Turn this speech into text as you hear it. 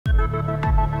Hi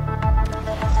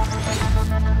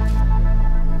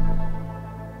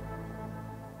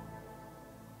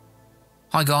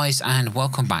guys, and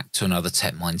welcome back to another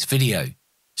Tech Minds video.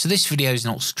 So this video is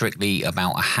not strictly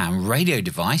about a ham radio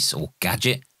device or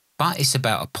gadget, but it's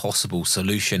about a possible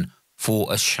solution for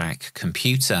a shack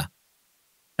computer.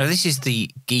 Now this is the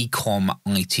GEEKOM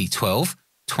IT12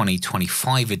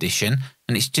 2025 edition,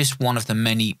 and it's just one of the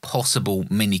many possible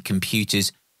mini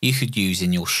computers you could use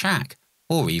in your shack,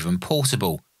 or even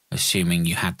portable, assuming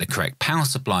you had the correct power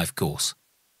supply of course.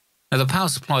 Now the power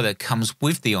supply that comes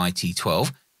with the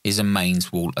IT12 is a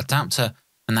mains wall adapter,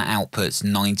 and that outputs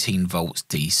 19 volts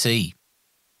DC.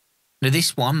 Now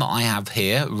this one that I have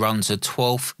here runs a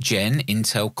 12th gen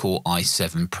Intel Core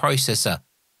i7 processor,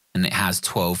 and it has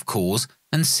 12 cores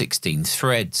and 16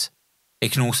 threads.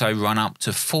 It can also run up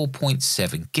to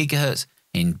 4.7 GHz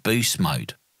in boost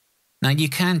mode. Now you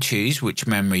can choose which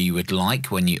memory you would like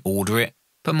when you order it,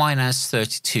 but mine has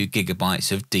 32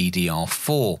 GB of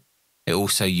DDR4. It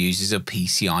also uses a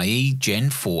PCIe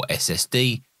Gen 4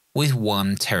 SSD with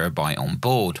 1 TB on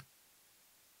board.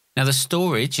 Now the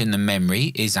storage in the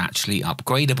memory is actually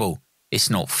upgradable.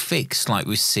 It's not fixed like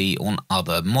we see on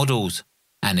other models,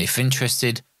 and if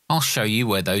interested, I'll show you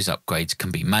where those upgrades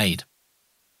can be made.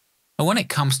 Now when it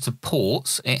comes to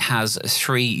ports, it has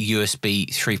 3 USB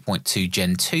 3.2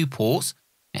 Gen 2 ports,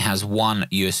 it has 1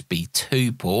 USB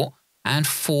 2 port, and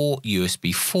 4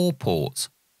 USB 4 ports.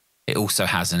 It also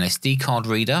has an SD card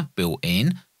reader built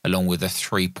in, along with a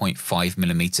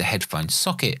 3.5mm headphone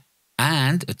socket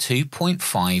and a 2.5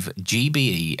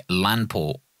 GBE LAN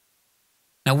port.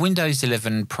 Now Windows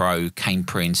 11 Pro came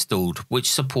pre-installed,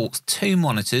 which supports 2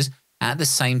 monitors at the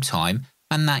same time,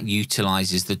 and that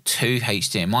utilises the 2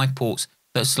 HDMI ports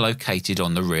that's located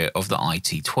on the rear of the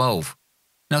IT12.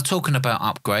 Now talking about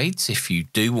upgrades, if you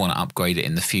do want to upgrade it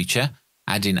in the future,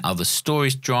 add in other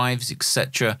storage drives,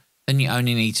 etc., then you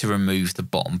only need to remove the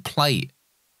bottom plate.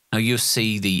 Now you'll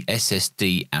see the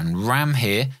SSD and RAM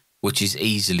here, which is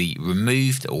easily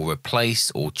removed or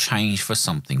replaced or changed for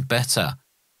something better.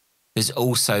 There's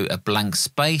also a blank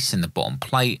space in the bottom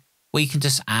plate where you can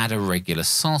just add a regular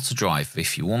SATA drive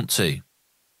if you want to.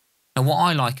 Now what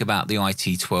I like about the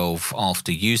IT12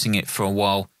 after using it for a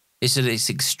while is that it's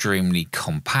extremely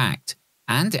compact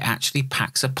and it actually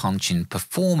packs a punch in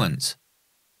performance.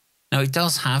 Now it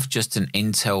does have just an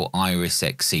Intel Iris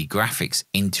Xe graphics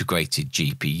integrated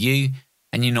GPU,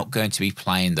 and you're not going to be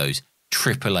playing those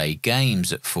AAA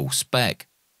games at full spec.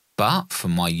 But for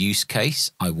my use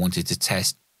case, I wanted to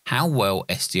test how well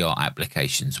SDR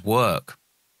applications work.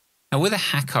 Now with a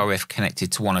HackRF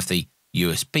connected to one of the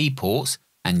USB ports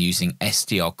and using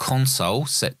SDR console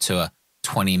set to a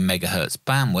 20 MHz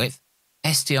bandwidth,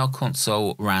 SDR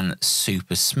console ran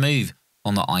super smooth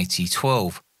on the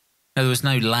IT12. Now, there was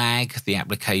no lag, the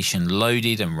application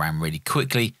loaded and ran really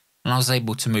quickly, and I was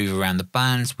able to move around the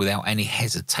bands without any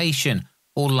hesitation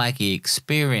or laggy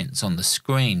experience on the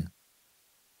screen.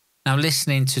 Now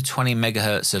listening to 20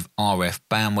 MHz of RF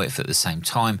bandwidth at the same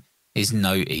time is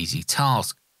no easy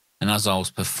task, and as I was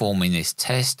performing this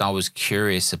test I was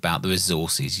curious about the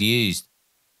resources used.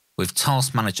 With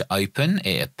Task Manager open,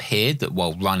 it appeared that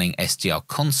while running SDR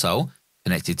console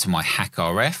connected to my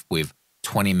HackRF with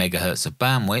 20 MHz of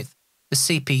bandwidth, the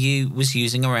CPU was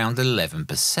using around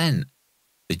 11%.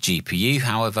 The GPU,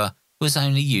 however, was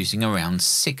only using around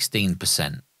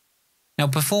 16%. Now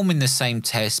performing the same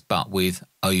test but with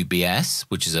OBS,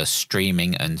 which is a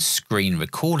streaming and screen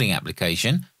recording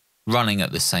application, running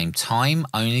at the same time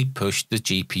only pushed the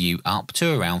GPU up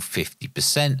to around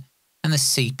 50% and the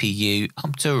CPU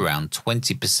up to around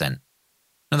 20%.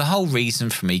 Now the whole reason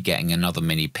for me getting another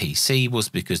mini PC was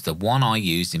because the one I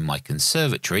used in my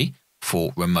conservatory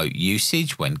for remote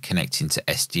usage when connecting to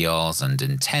SDRs and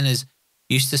antennas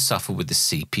used to suffer with the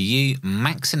CPU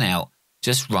maxing out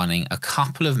just running a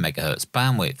couple of megahertz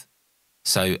bandwidth.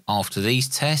 So after these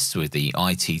tests with the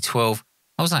IT12,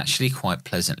 I was actually quite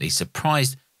pleasantly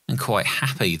surprised and quite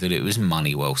happy that it was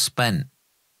money well spent.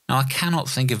 Now I cannot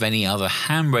think of any other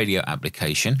ham radio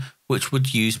application which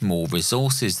would use more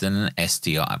resources than an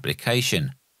SDR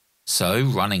application. So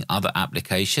running other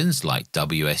applications like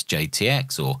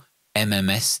WSJTX or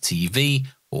MMS-TV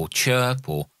or Chirp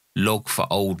or Log for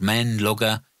Old Men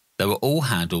Logger, they were all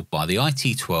handled by the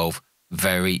IT12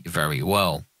 very, very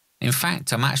well. In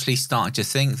fact, I'm actually starting to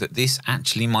think that this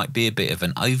actually might be a bit of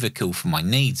an overkill for my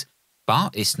needs,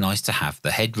 but it's nice to have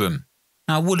the headroom.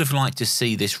 Now, I would have liked to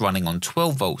see this running on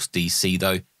 12 volts DC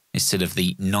though, instead of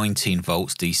the 19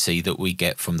 volts DC that we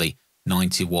get from the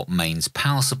 90 watt mains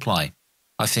power supply.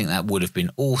 I think that would have been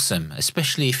awesome,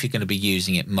 especially if you're going to be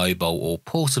using it mobile or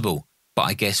portable. But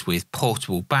I guess with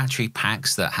portable battery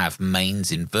packs that have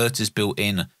mains inverters built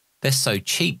in, they're so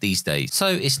cheap these days, so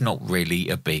it's not really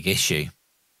a big issue.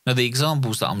 Now the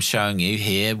examples that I'm showing you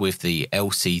here with the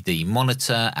LCD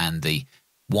monitor and the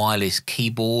wireless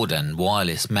keyboard and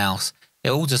wireless mouse, it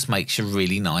all just makes a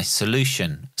really nice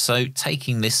solution. So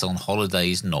taking this on holiday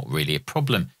is not really a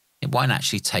problem. It won't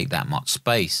actually take that much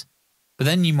space. But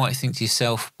then you might think to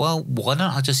yourself, well, why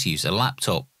don't I just use a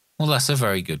laptop? Well, that's a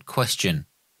very good question,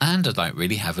 and I don't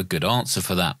really have a good answer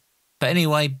for that. But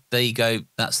anyway, there you go.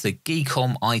 That's the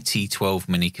GEEKOM IT12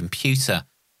 mini computer.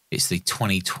 It's the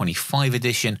 2025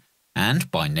 edition, and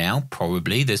by now,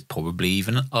 there's probably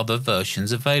even other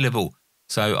versions available.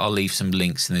 So I'll leave some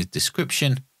links in the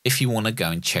description if you want to go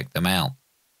and check them out.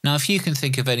 Now, if you can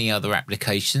think of any other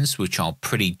applications which are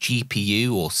pretty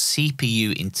GPU or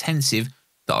CPU intensive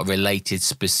that are related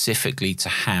specifically to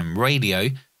ham radio,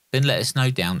 then let us know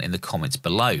down in the comments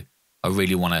below. I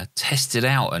really want to test it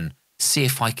out and see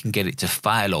if I can get it to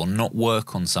fail or not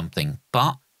work on something.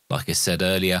 But like I said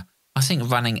earlier, I think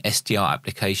running SDR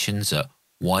applications at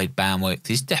wide bandwidth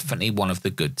is definitely one of the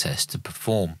good tests to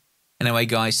perform. Anyway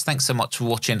guys, thanks so much for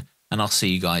watching, and I'll see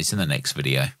you guys in the next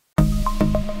video.